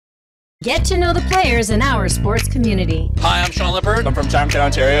Get to know the players in our sports community. Hi, I'm Sean Lippert. I'm from Toronto,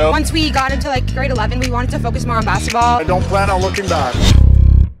 Ontario. Once we got into grade 11, we wanted to focus more on basketball. I don't plan on looking back.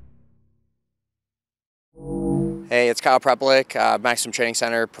 Hey, it's Kyle Prepolec, Maximum Training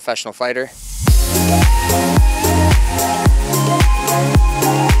Center professional fighter.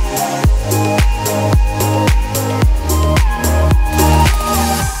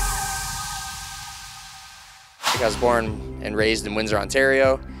 I was born and raised in Windsor,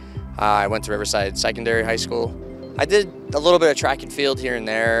 Ontario. I went to Riverside Secondary High School. I did a little bit of track and field here and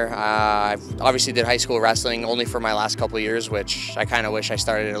there. I obviously did high school wrestling only for my last couple of years, which I kind of wish I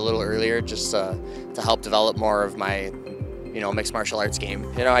started a little earlier, just to help develop more of my, mixed martial arts game.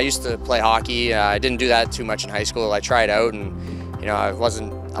 I used to play hockey. I didn't do that too much in high school. I tried out, and I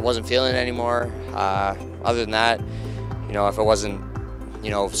wasn't feeling it anymore. Other than that, if it wasn't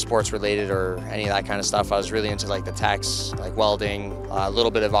sports related or any of that kind of stuff, I was really into like the techs, like welding, a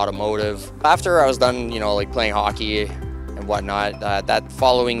little bit of automotive. After I was done, playing hockey and whatnot, that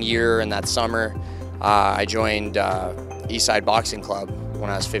following year and that summer, I joined Eastside Boxing Club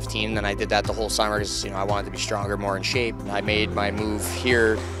when I was 15, and I did that the whole summer because I wanted to be stronger, more in shape. I made my move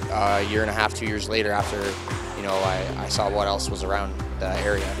here a year and a half, 2 years later after I saw what else was around the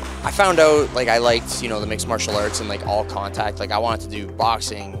area. I found out I liked the mixed martial arts and all contact. I wanted to do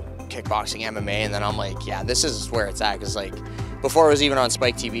boxing, kickboxing, MMA, and then I'm like, yeah, this is where it's at. Because before it was even on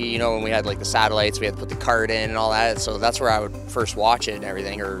Spike TV, when we had the satellites, we had to put the card in and all that. So that's where I would first watch it and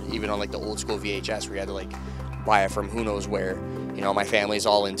everything, or even on the old school VHS where you had to buy it from who knows where. My family's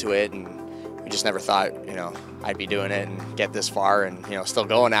all into it, and we just never thought I'd be doing it and get this far and still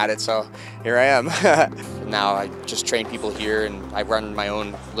going at it. So here I am. Now I just train people here, and I run my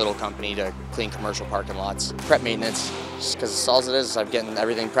own little company to clean commercial parking lots. Prep maintenance, just because all it is I'm getting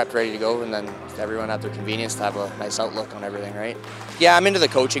everything prepped, ready to go, and then everyone at their convenience to have a nice outlook on everything, right? Yeah, I'm into the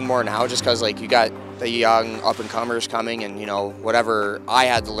coaching more now, just because you got the young up-and-comers coming, and whatever I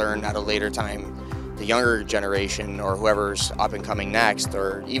had to learn at a later time, the younger generation or whoever's up and coming next,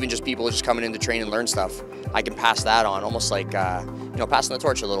 or even just people just coming in to train and learn stuff, I can pass that on, almost passing the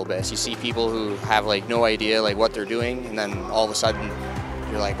torch a little bit. So you see people who have no idea what they're doing, and then all of a sudden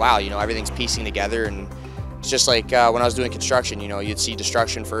you're like, wow, everything's piecing together. And it's just when I was doing construction, you'd see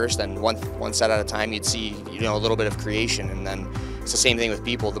destruction first, and one set at a time you'd see a little bit of creation, and then it's the same thing with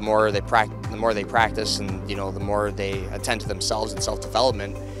people. The more they practice, and the more they attend to themselves and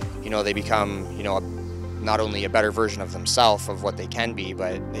self-development, they become, not only a better version of themselves, of what they can be,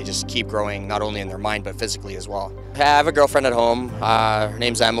 but they just keep growing, not only in their mind, but physically as well. I have a girlfriend at home. Her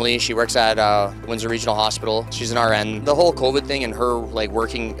name's Emily. She works at Windsor Regional Hospital. She's an RN. The whole COVID thing and her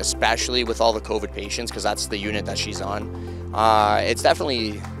working especially with all the COVID patients, because that's the unit that she's on, it's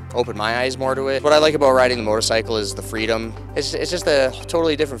definitely opened my eyes more to it. What I like about riding the motorcycle is the freedom. It's just a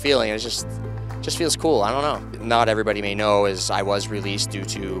totally different feeling. It just feels cool. I don't know. Not everybody may know is I was released due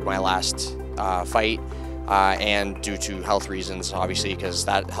to my last fight and due to health reasons, obviously, because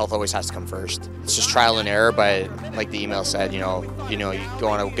that health always has to come first. It's just trial and error, but like the email said, you go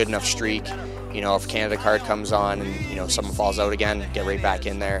on a good enough streak. If Canada card comes on and someone falls out again, get right back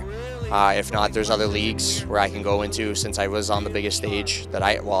in there. If not, there's other leagues where I can go into, since I was on the biggest stage that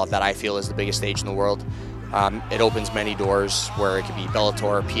I feel is the biggest stage in the world. It opens many doors where it could be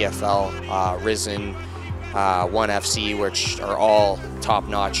Bellator, PFL, Risen, ONE FC, which are all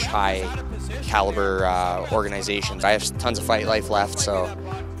top-notch, high-caliber organizations. I have tons of fight life left, so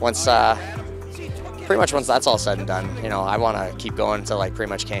pretty much once that's all said and done, I want to keep going until I pretty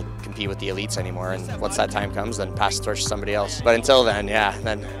much can't compete with the elites anymore. And once that time comes, then pass the torch to somebody else. But until then, yeah,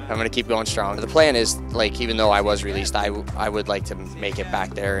 then I'm going to keep going strong. The plan is, even though I was released, I would like to make it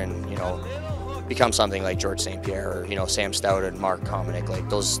back there and, become something like George St. Pierre or, Sam Stout and Mark Hominick.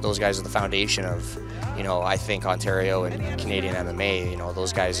 Those guys are the foundation of, I think Ontario and Canadian MMA.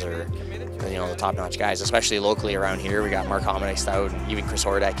 Those guys are, the top-notch guys, especially locally around here. We got Mark Hominick, Stout, and even Chris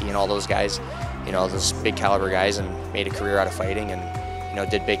Hordecki and all those guys, those big caliber guys, and made a career out of fighting and,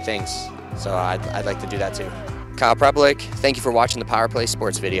 did big things. So I'd like to do that too. Kyle Prepolec, thank you for watching the Power Play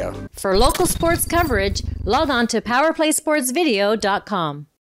Sports video. For local sports coverage, log on to powerplaysportsvideo.com.